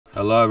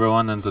Hello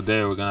everyone, and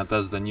today we're gonna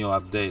test the new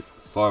update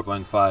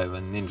 4.5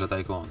 in Ninja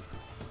Tycoon.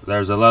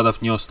 There's a lot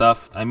of new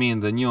stuff, I mean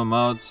the new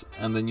modes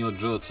and the new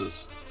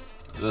jutsus.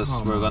 This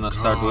we're gonna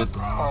start with.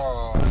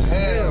 Oh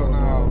hell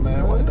no,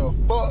 man, what the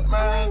fuck,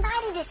 man?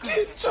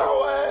 Get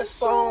your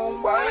ass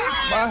on, boy.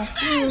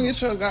 You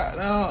get your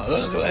goddamn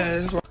ugly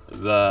ass on.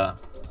 The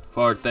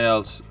Four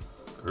Tails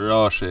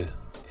Roshi.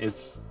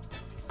 It's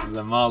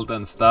the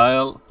Molten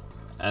style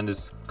and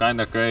it's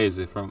kinda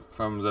crazy from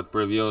the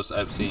previews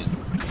I've seen.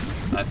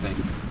 I think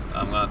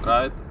I'm gonna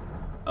try it.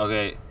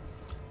 Okay,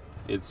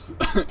 it's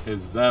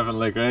it's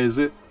definitely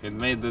crazy. It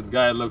made that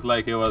guy look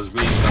like he was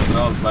being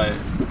controlled by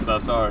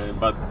Sasori,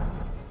 but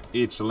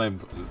each limb.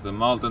 The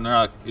Molten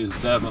Rock is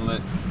definitely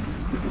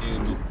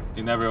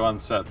in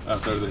everyone's set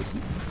after this.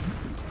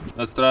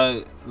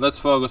 Let's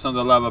focus on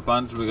the Lava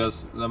Punch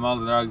because the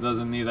Molten Rock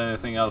doesn't need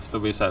anything else to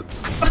be said.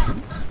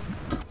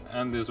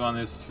 And this one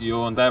is you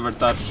won't ever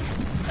touch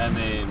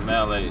any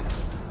melee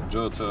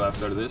jutsu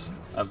after this.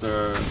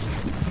 After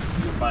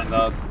you find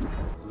out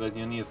that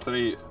you need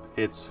 3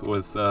 hits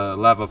with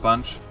Lava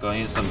Punch to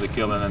instantly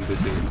kill an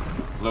NPC.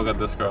 Look at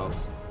the scrolls.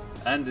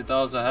 And it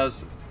also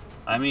has,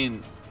 I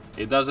mean,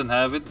 it doesn't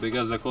have it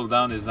because the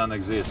cooldown is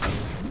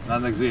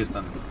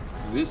non-existent.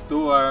 These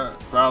two are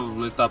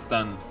probably top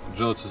 10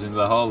 jutsus in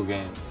the whole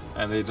game,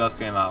 and they just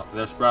came out.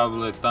 There's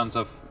probably tons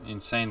of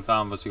insane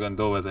combos you can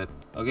do with it.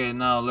 Okay,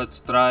 now let's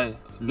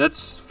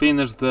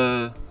finish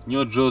the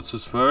new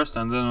jutsus first,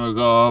 and then we'll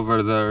go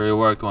over the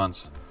reworked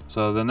ones.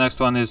 So the next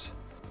one is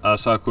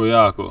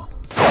Asakuyaku.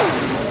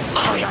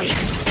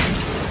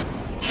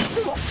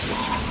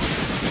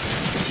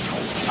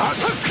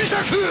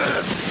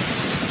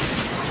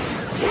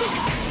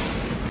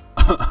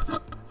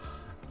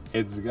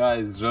 It's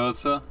Guy's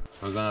jutsu.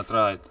 We're gonna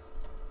try it.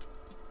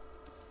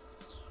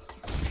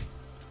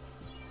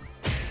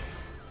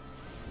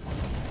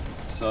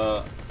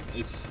 So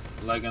it's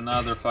like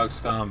another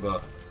Fox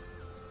combo,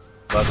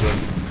 but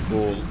with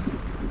cool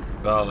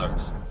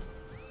colors.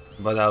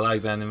 But I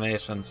like the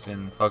animations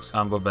in Fox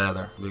combo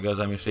better because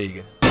I'm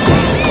Ishige.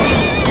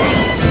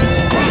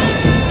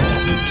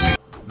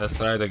 Let's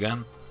try it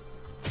again.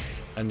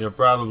 And you're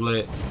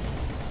probably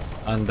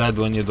undead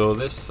when you do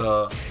this,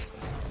 so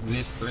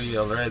these 3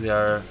 already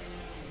are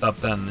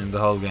top 10 in the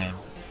whole game,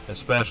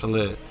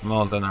 especially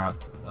Molten Rock.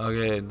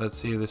 Okay, let's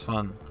see this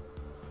one.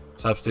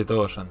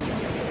 Substitution.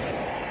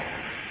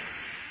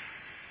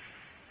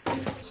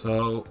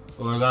 So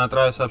we're gonna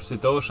try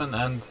substitution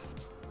and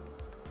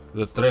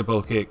the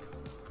triple kick.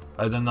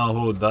 I don't know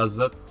who does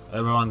that.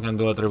 Everyone can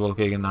do a triple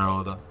kick in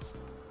Naruto.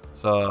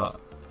 So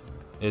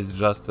it's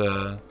just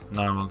a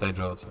normal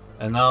taijutsu.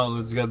 And now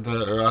let's get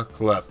the rock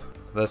clap.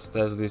 Let's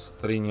test these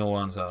 3 new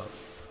ones out.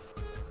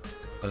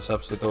 The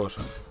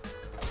substitution.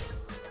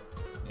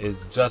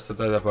 It's just a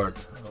teleport,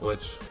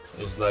 which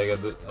is like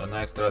an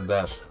extra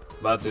dash,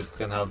 but it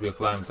can help you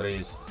climb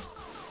trees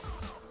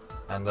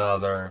and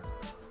other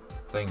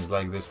things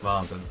like this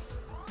mountain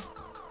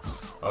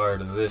or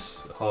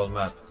this whole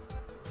map.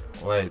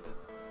 Wait,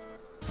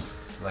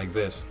 like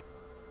this.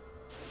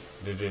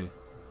 GG.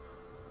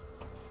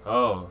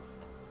 Oh,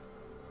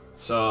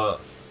 so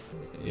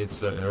it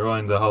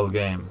ruined the whole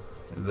game.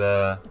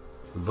 The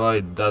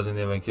void doesn't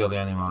even kill you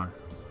anymore.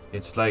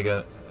 It's like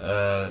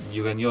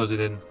you can use it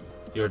in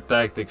your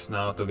tactics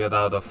now to get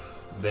out of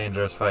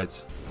dangerous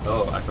fights.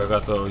 Oh, I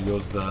forgot to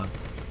use the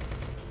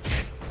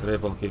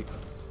triple kick.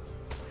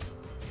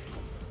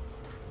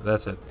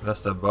 That's it.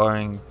 That's the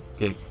boring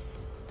kick.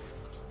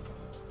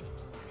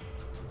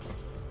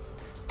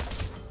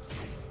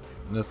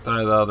 Let's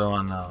try the other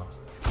one now.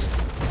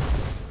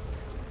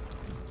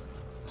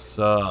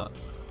 So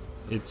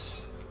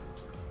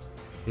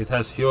it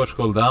has huge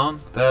cooldown,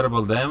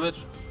 terrible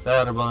damage,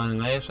 terrible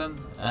animation,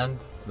 and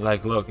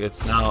like look,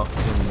 it's now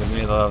in the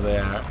middle of the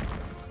air,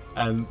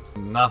 and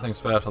nothing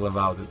special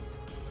about it,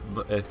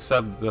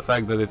 except the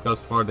fact that it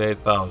costs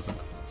 48,000.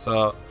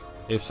 So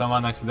if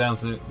someone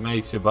accidentally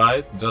makes you buy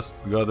it, just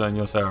go to a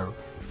new server.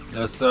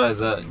 Let's try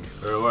the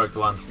reworked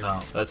ones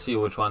now. Let's see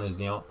which one is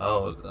new.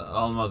 Oh,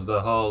 almost the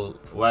whole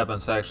weapon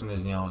section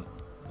is new.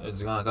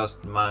 It's gonna cost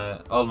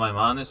all my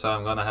money, so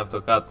I'm gonna have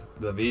to cut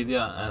the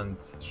video and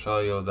show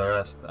you the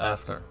rest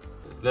after.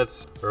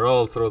 Let's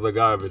roll through the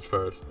garbage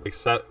first,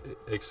 except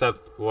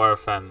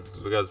Warfan,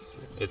 because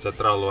it's a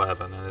troll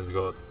weapon and it's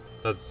good.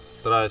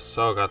 Let's try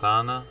So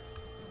Katana.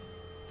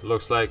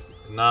 Looks like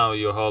now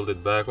you hold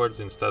it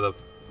backwards instead of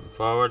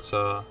forward,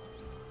 so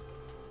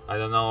I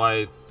don't know why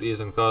it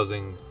isn't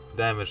causing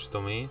damage to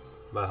me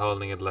by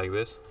holding it like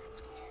this.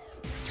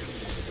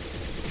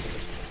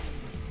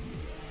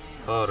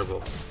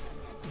 Horrible.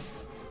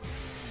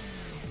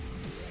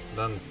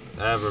 Don't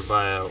ever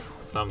buy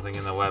something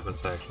in a weapon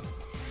section.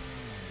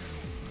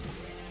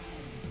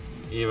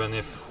 Even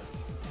if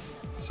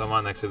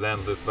someone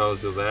accidentally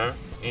throws you there,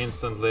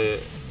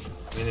 instantly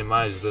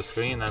minimize the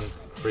screen and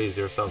freeze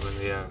yourself in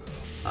the air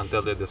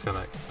until they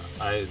disconnect.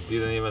 I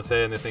didn't even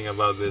say anything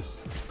about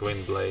this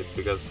twin blade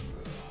because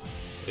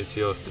it's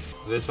useless.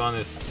 This one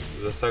is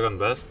the second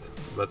best,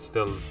 but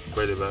still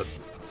pretty bad.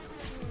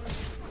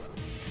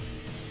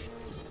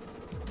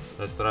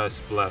 Let's try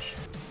splash.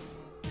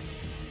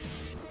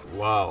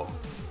 Wow.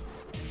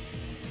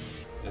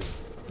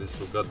 This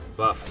got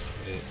buffed.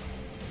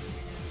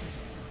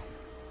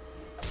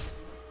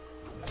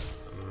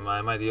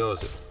 I might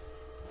use it.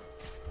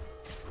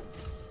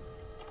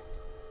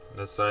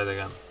 Let's try it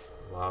again.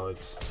 Wow,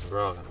 it's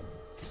broken.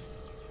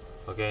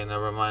 Okay,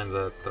 never mind.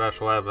 The trash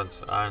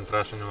weapons aren't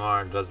trash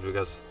anymore just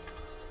because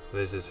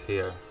this is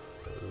here.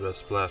 The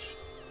splash.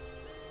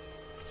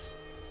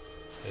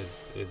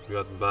 It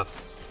got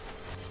buffed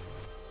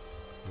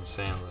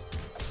insanely.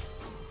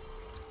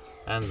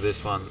 And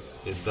this one,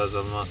 it does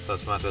almost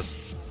as much as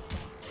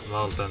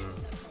molten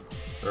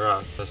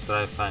rock. Let's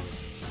try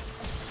fangs.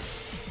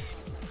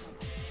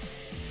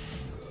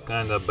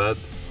 Kinda bad.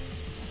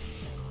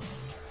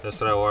 Let's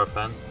try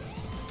warpan.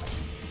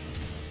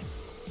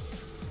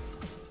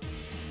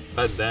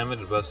 Bad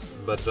damage,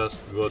 but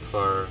just good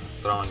for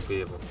throwing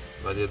people.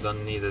 But you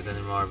don't need it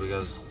anymore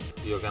because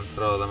you can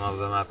throw them off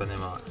the map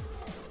anymore.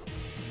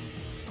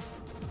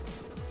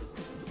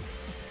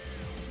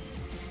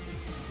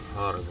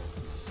 Horrible.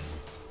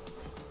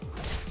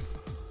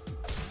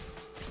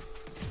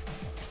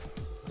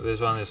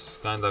 This one is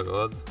kinda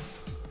good.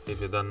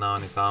 If you don't know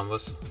any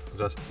combos,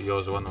 just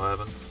use one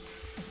weapon.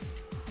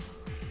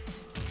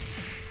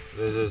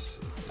 This is...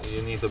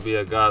 you need to be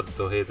a god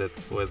to hit it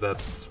with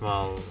that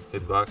small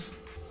hitbox.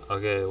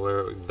 Okay,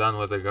 we're done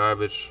with the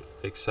garbage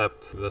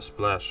except the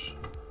splash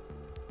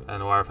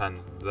and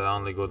warpan, the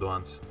only good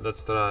ones.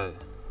 Let's try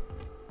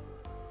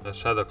the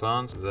shadow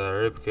clones, the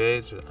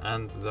ribcage,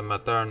 and the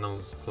maternal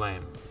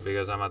flame,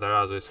 because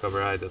Amaterasu is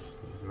copyrighted,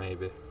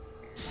 maybe.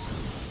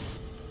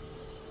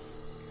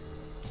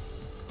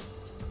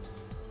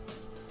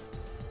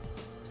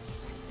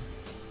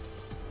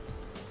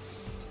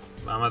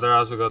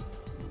 Amaterasu got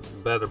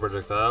better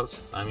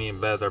projectiles, I mean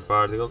better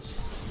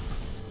particles,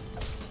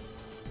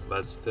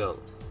 but still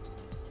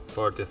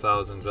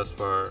 40,000 just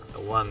for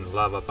one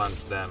lava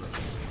punch damage.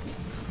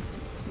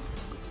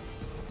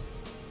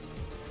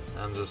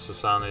 And the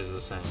Susano is the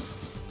same.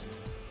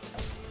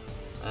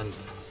 And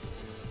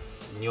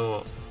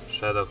new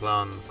shadow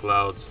clone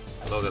clouds,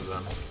 look at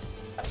them.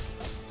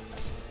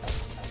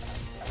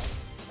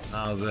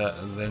 Now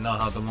they know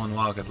how to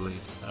moonwalk at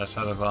least. A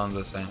shadow clone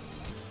the same,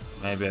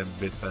 maybe a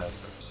bit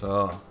faster.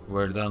 So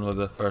we're done with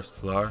the first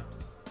floor,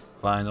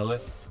 finally.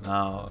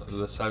 Now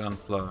the second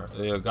floor.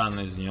 Your gun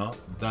is new.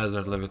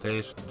 Desert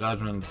Levitation,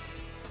 Judgment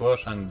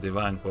Push, and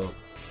Divine Pull.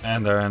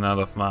 And I ran out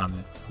of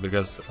money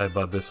because I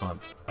bought this one.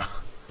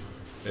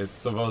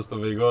 It's supposed to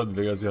be good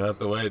because you have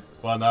to wait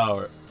 1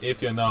 hour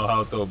if you know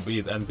how to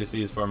beat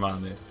NPCs for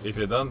money. If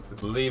you don't,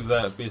 leave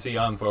the PC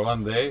on for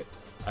 1 day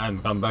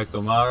and come back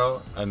tomorrow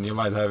and you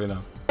might have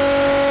enough.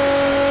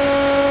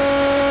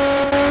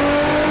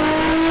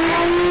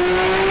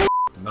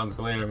 Don't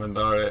clear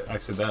inventory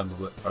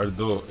accidentally, or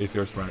do if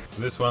you're smart.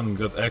 This one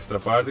got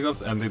extra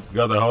particles and it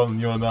got a whole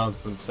new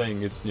announcement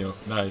saying it's new.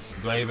 Nice.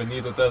 Do I even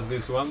need to test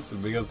these ones?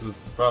 Because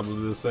it's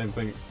probably the same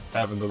thing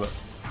happened to them.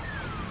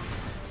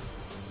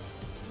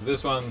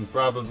 This one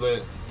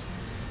probably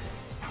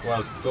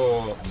was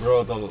too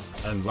brutal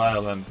and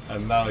violent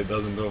and now it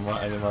doesn't do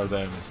any more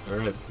damage.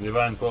 Alright,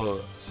 Divine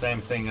Pull,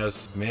 same thing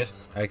as Mist.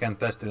 I can't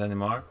test it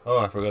anymore. Oh,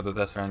 I forgot to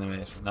test her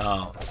animation.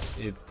 Now,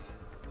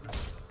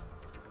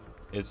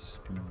 it's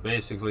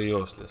basically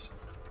useless.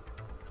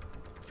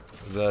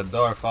 The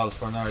door falls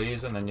for no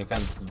reason and you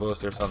can't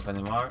boost yourself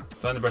anymore.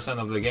 20%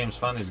 of the game's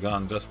fun is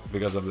gone just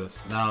because of this.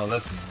 Now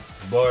let's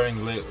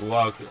boringly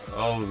walk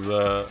all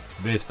the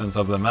distance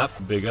of the map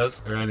because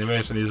her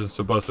animation isn't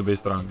supposed to be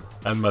strong.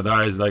 And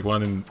Madara is like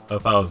 1 in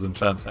 1,000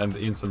 chance and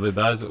instantly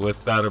dies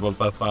with terrible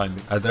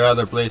pathfinding. I'd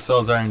rather play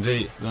Souls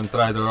RNG than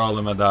try to roll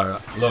a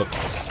Madara. Look.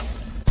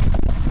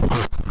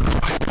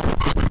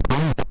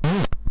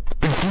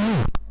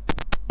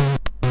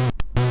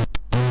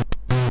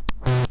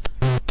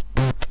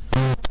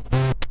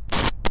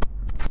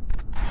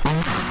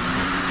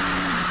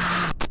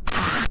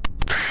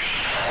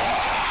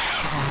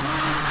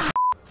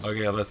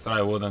 Okay, let's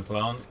try Wooden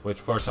Clone, which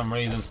for some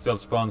reason still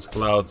spawns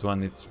clouds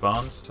when it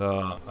spawns,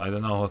 so I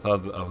don't know who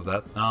thought of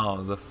that. Now,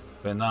 the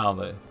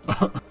finale.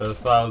 The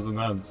 1,000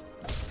 hands.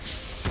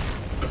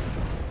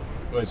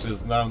 Which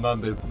is now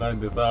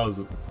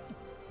 90,000.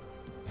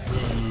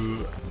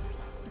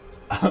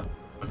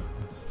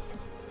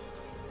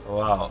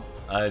 Wow,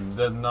 I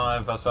didn't know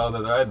if I saw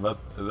that right, but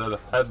the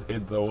head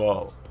hit the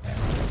wall.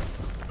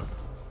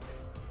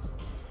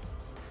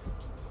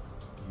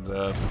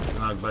 The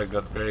knockback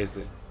got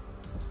crazy.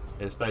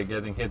 It's like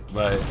getting hit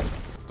by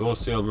 2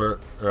 silver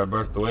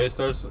rebirth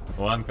wasters,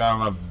 1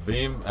 karma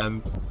beam,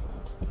 and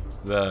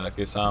the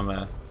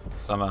Kisame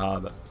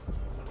Samehada.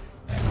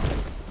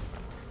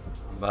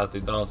 But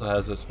it also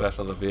has a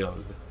special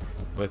ability.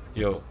 With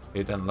Q,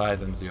 it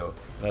enlightens you.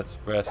 Let's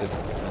press it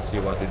and see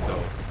what it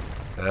does.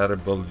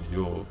 Terrible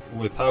you.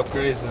 With how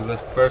crazy the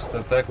first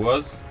attack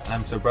was,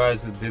 I'm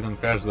surprised it didn't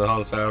crash the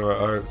whole server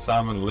or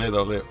summon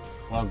literally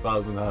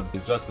 1,000 hands.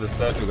 It's just the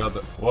statue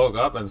woke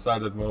up and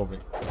started moving.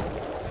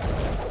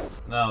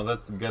 Now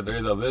let's get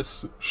rid of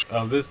this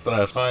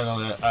trash.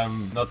 Finally,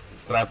 I'm not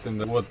trapped in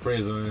the wood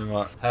prison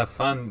anymore. Have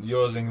fun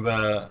using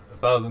the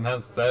 1000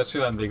 Hands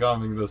statue and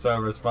becoming the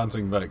server's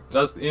punching bag.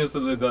 Just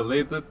instantly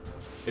delete it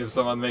if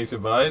someone makes you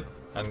buy it,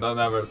 and don't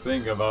ever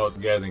think about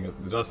getting it.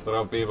 Just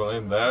throw people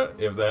in there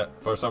if they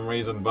for some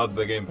reason bought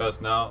the Game Pass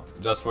now,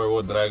 just for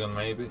Wood Dragon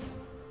maybe,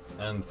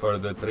 and for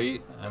the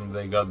tree, and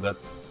they got that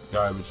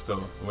garbage too,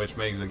 which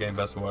makes the Game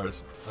Pass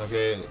worse.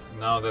 Okay,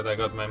 now that I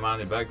got my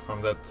money back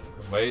from that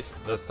waste,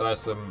 let's try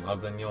some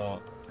of the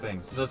new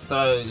things. Let's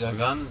try a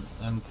gun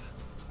and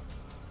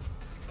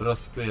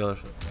Trust Peelers.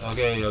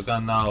 Okay, your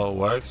gun now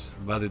works,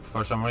 but it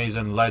for some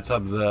reason lights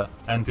up the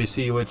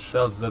NPC which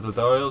tells the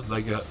tutorials,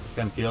 like you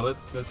can kill it.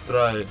 Let's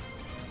try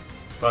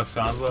Fox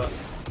Combo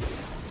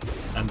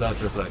and Dodge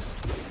Reflex.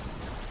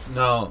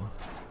 Now,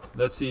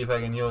 let's see if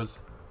I can use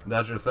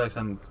Dodge Reflex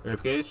and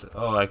Ribcage.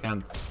 Oh, I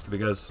can't,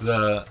 because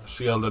the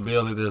shield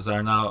abilities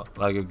are now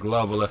like a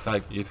global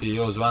effect. If you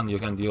use one, you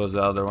can't use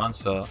the other one,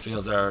 so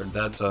shields are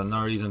dead, so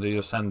no reason to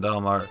use Send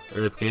Dome or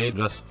Ribcage.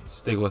 Just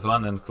stick with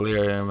one and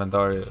clear your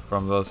inventory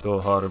from those two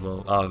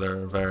horrible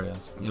other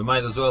variants. You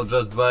might as well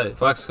just buy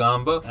Fox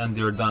Combo and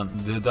you're done.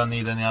 You don't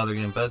need any other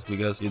Game Pass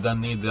because you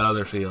don't need the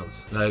other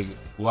shields. Like,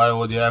 why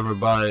would you ever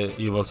buy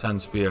Evil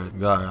Sand Spirit?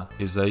 Gara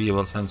is the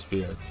Evil Sand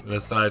Spirit.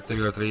 Let's try Trick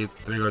or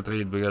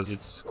Treat because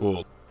it's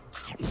cool.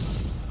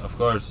 Of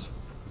course,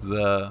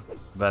 the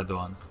bad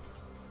one.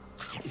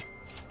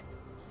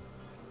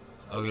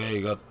 Okay,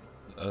 you got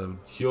a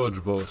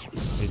huge boost.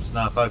 It's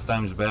now 5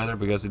 times better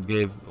because it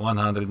gave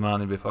 100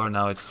 money before,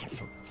 now it's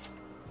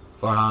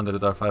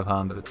 400 or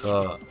 500,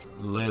 so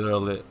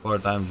literally 4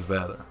 times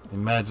better.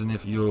 Imagine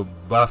if you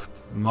buffed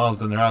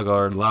Molten Rock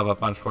or Lava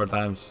Punch 4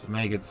 times,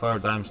 make it 4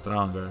 times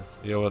stronger.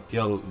 You would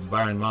kill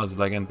Baron mods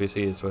like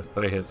NPCs with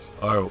 3 hits,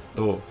 or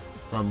 2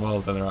 from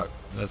Molten Rock.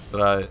 Let's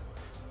try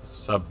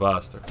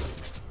Sub-Buster.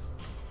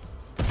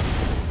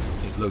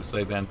 It looks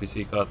like the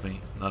NPC caught me,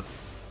 not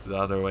the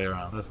other way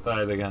around. Let's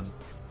try it again.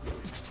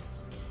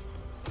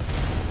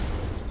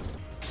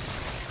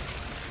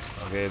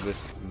 Okay, this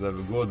is the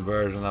good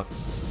version of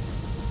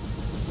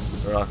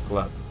Rock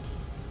Clap.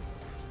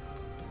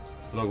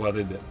 Look what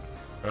it did.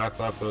 Rock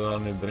Clap will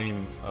only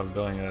dream of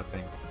doing that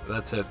thing.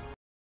 That's it.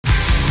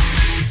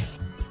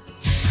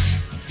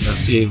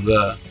 Let's see if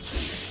the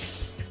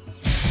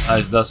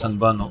Ice Dust and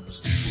Bun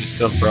is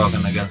still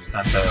broken against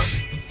Tentails.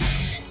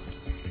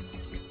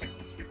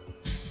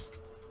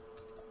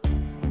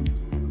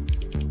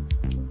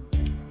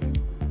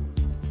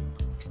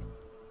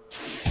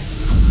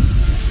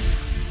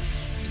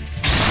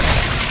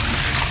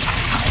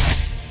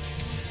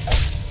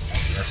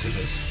 Yes, it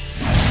is.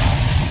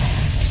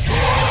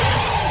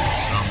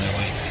 It's only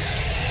weak.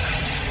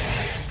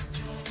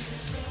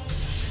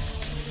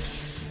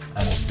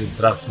 And it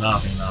drops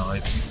nothing now.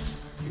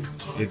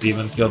 It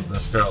even killed the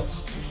squirrels.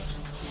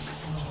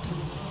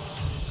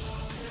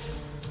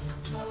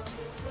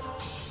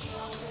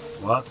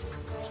 What?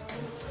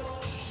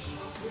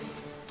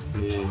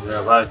 He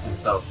revived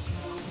himself.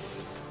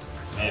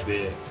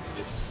 Maybe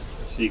it's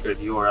a secret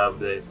UR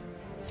update.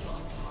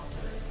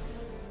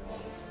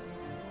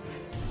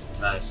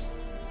 Nice.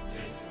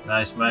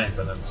 Nice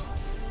maintenance.